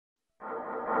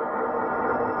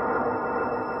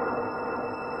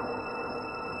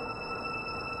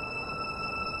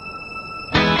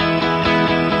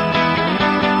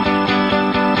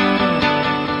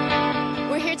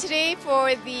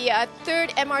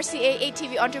MRCA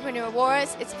ATV Entrepreneur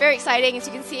Awards. It's very exciting. As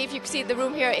you can see, if you see the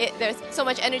room here, there's so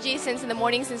much energy since in the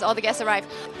morning, since all the guests arrived.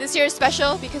 This year is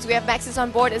special because we have Maxis on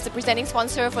board as the presenting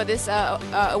sponsor for this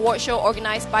award show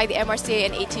organized by the MRCA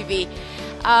and ATV.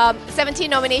 17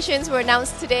 nominations were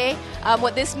announced today.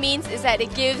 What this means is that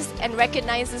it gives and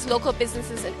recognizes local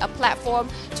businesses a platform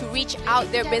to reach out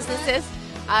their businesses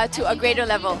to a greater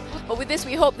level. But with this,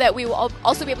 we hope that we will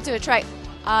also be able to attract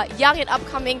young and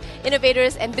upcoming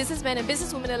innovators and businessmen and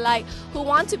businesswomen alike who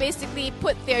want to basically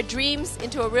put their dreams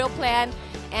into a real plan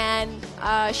and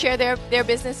share their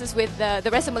businesses with the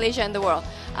rest of Malaysia and the world.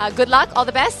 Good luck, all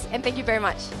the best, and thank you very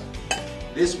much.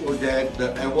 This project, the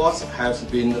awards has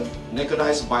been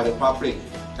recognized by the public,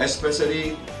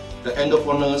 especially the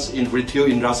entrepreneurs in retail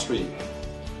industry.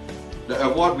 The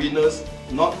award winners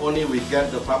not only will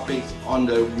get the public on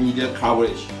the media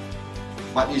coverage,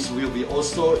 but it will be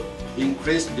also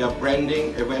increase their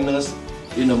branding awareness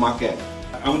in the market.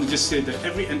 I want to just say that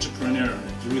every entrepreneur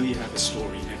really has a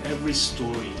story, and every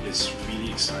story is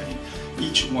really exciting.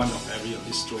 Each one of every of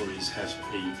these stories has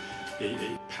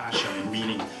a passion and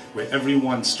meaning, where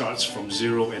everyone starts from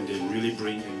zero and they really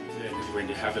bring in, and when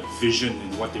they have a vision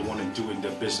in what they want to do in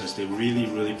their business, they really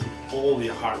put all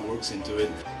their hard works into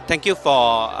it. Thank you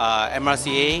for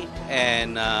MRCA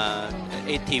and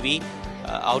ATV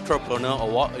Entrepreneur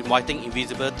Award inviting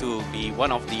Invisible to be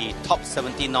one of the top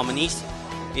 17 nominees.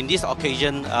 In this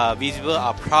occasion, Visible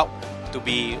are proud to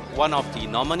be one of the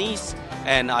nominees,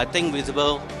 and I think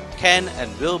Visible can and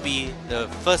will be the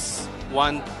first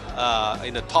one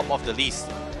in the top of the list.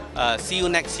 See you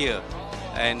next year.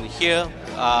 And here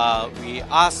we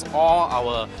ask all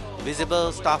our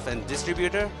Visible staff and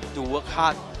distributor to work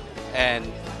hard and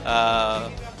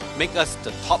make us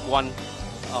the top one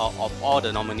of all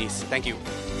the nominees. Thank you.